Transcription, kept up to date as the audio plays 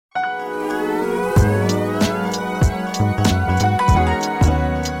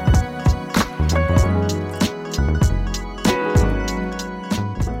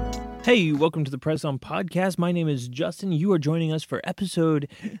Hey, welcome to the Press On Podcast. My name is Justin. You are joining us for episode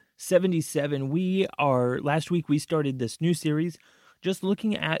 77. Last week we started this new series just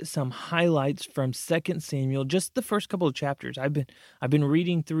looking at some highlights from 2 Samuel, just the first couple of chapters. I've been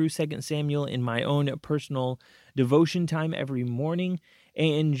reading through 2 Samuel in my own personal devotion time every morning,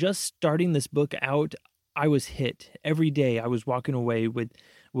 and just starting this book out, I was hit. Every day I was walking away with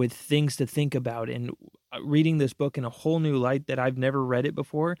things to think about and reading this book in a whole new light that I've never read it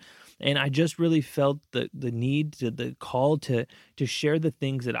before. And I just really felt the need, the call to share the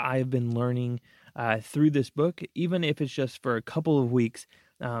things that I have been learning through this book, even if it's just for a couple of weeks.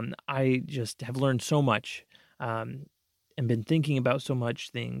 I just have learned so much and been thinking about so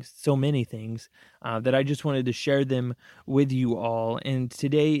many things that I just wanted to share them with you all. And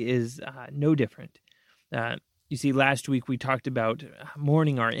today is no different. You see, last week we talked about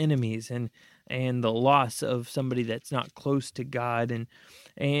mourning our enemies and the loss of somebody that's not close to God,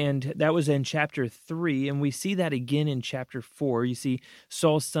 and that was in chapter 3, and we see that again in chapter 4. You see,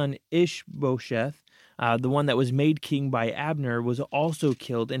 Saul's son Ishbosheth, the one that was made king by Abner, was also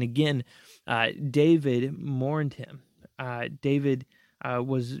killed, and again, David mourned him. David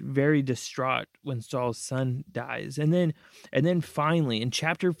was very distraught when Saul's son dies, and then finally in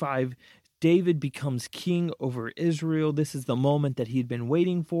chapter 5. David becomes king over Israel. This is the moment that he'd been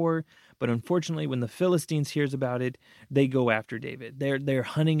waiting for, but unfortunately, when the Philistines hears about it, they go after David. They're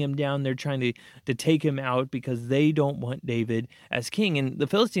hunting him down. They're trying to take him out because they don't want David as king. And the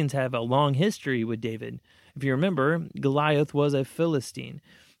Philistines have a long history with David. If you remember, Goliath was a Philistine,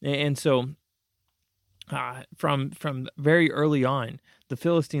 and so from very early on, the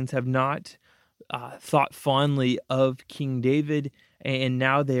Philistines have not thought fondly of King David, and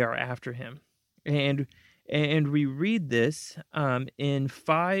now they are after him. And we read this in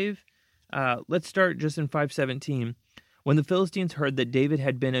 5, let's start just in 5:17. When the Philistines heard that David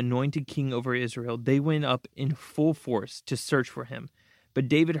had been anointed king over Israel, they went up in full force to search for him. But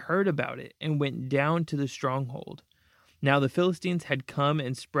David heard about it and went down to the stronghold. Now the Philistines had come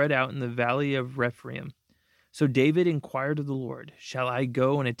and spread out in the valley of Rephaim. So David inquired of the Lord, "Shall I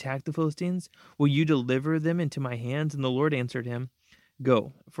go and attack the Philistines? Will you deliver them into my hands?" And the Lord answered him,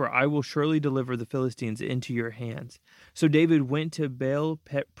 "Go, for I will surely deliver the Philistines into your hands." So David went to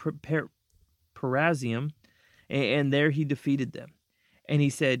Baal-perazim, and there he defeated them. And he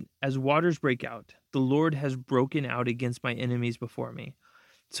said, "As waters break out, the Lord has broken out against my enemies before me."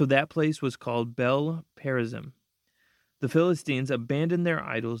 So that place was called Baal-perazim. The Philistines abandoned their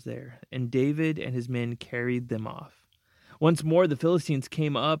idols there, and David and his men carried them off. Once more the Philistines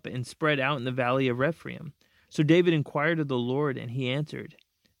came up and spread out in the valley of Rephaim. So David inquired of the Lord, and he answered,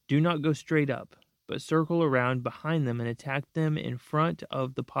 "Do not go straight up, but circle around behind them and attack them in front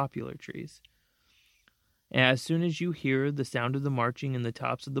of the poplar trees. And as soon as you hear the sound of the marching in the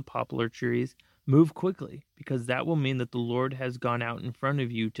tops of the poplar trees, move quickly, because that will mean that the Lord has gone out in front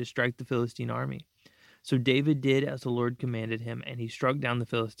of you to strike the Philistine army." So David did as the Lord commanded him, and he struck down the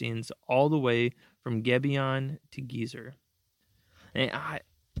Philistines all the way from Gibeon to Gezer. And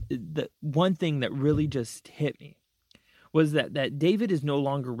the one thing that really just hit me was that David is no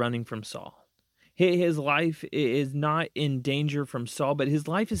longer running from Saul. His life is not in danger from Saul, but his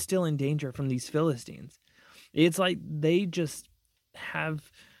life is still in danger from these Philistines. It's like they just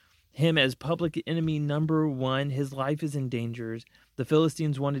have him as public enemy number one. His life is in danger. The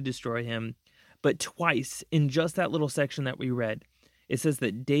Philistines want to destroy him. But twice in just that little section that we read, it says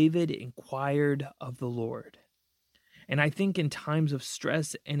that David inquired of the Lord. And I think in times of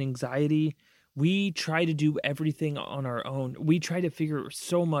stress and anxiety, we try to do everything on our own. We try to figure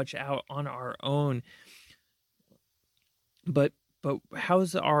so much out on our own. But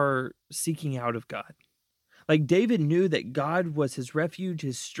how's our seeking out of God? Like David knew that God was his refuge,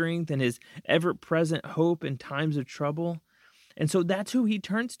 his strength, and his ever-present hope in times of trouble. And so that's who he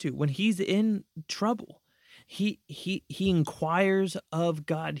turns to when he's in trouble. He inquires of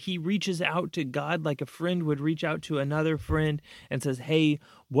God. He reaches out to God like a friend would reach out to another friend and says, "Hey,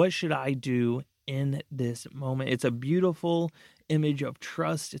 what should I do in this moment?" It's a beautiful image of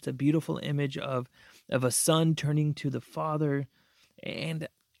trust. It's a beautiful image of a son turning to the father. And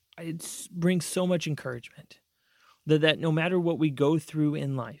it brings so much encouragement that no matter what we go through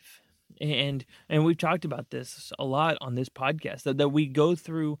in life, and we've talked about this a lot on this podcast, that we go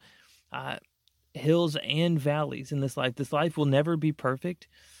through hills and valleys in this life. This life will never be perfect.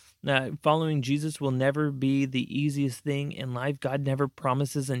 Following Jesus will never be the easiest thing in life. God never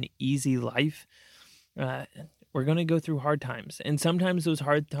promises an easy life. We're going to go through hard times. And sometimes those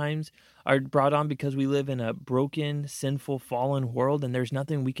hard times are brought on because we live in a broken, sinful, fallen world and there's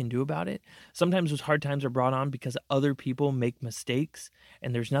nothing we can do about it. Sometimes those hard times are brought on because other people make mistakes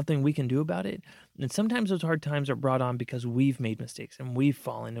and there's nothing we can do about it. And sometimes those hard times are brought on because we've made mistakes and we've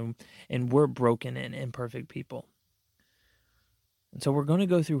fallen and we're broken and imperfect people. And so we're going to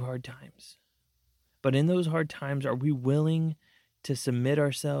go through hard times. But in those hard times, are we willing to submit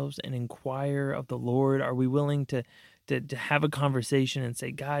ourselves and inquire of the Lord? Are we willing to have a conversation and say,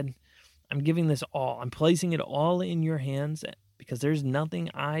 God, I'm giving this all. I'm placing it all in your hands because there's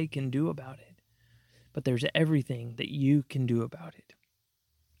nothing I can do about it. But there's everything that you can do about it.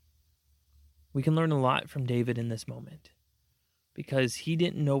 We can learn a lot from David in this moment because he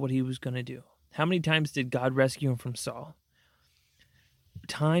didn't know what he was going to do. How many times did God rescue him from Saul?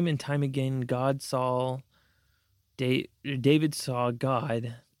 Time and time again, David saw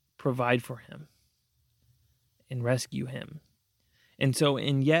God provide for him and rescue him. And so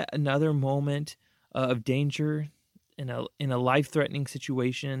in yet another moment of danger, in a life-threatening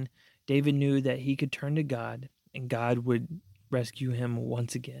situation, David knew that he could turn to God and God would rescue him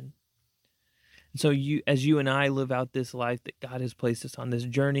once again. And so as you and I live out this life that God has placed us on, this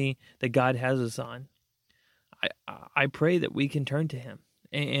journey that God has us on, I pray that we can turn to him.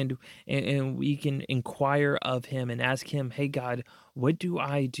 And we can inquire of him and ask him, hey, God, what do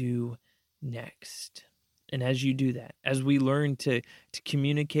I do next? And as you do that, as we learn to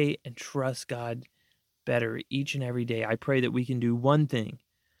communicate and trust God better each and every day, I pray that we can do one thing,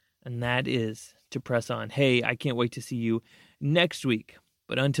 and that is to press on. Hey, I can't wait to see you next week.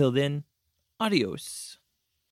 But until then, adios.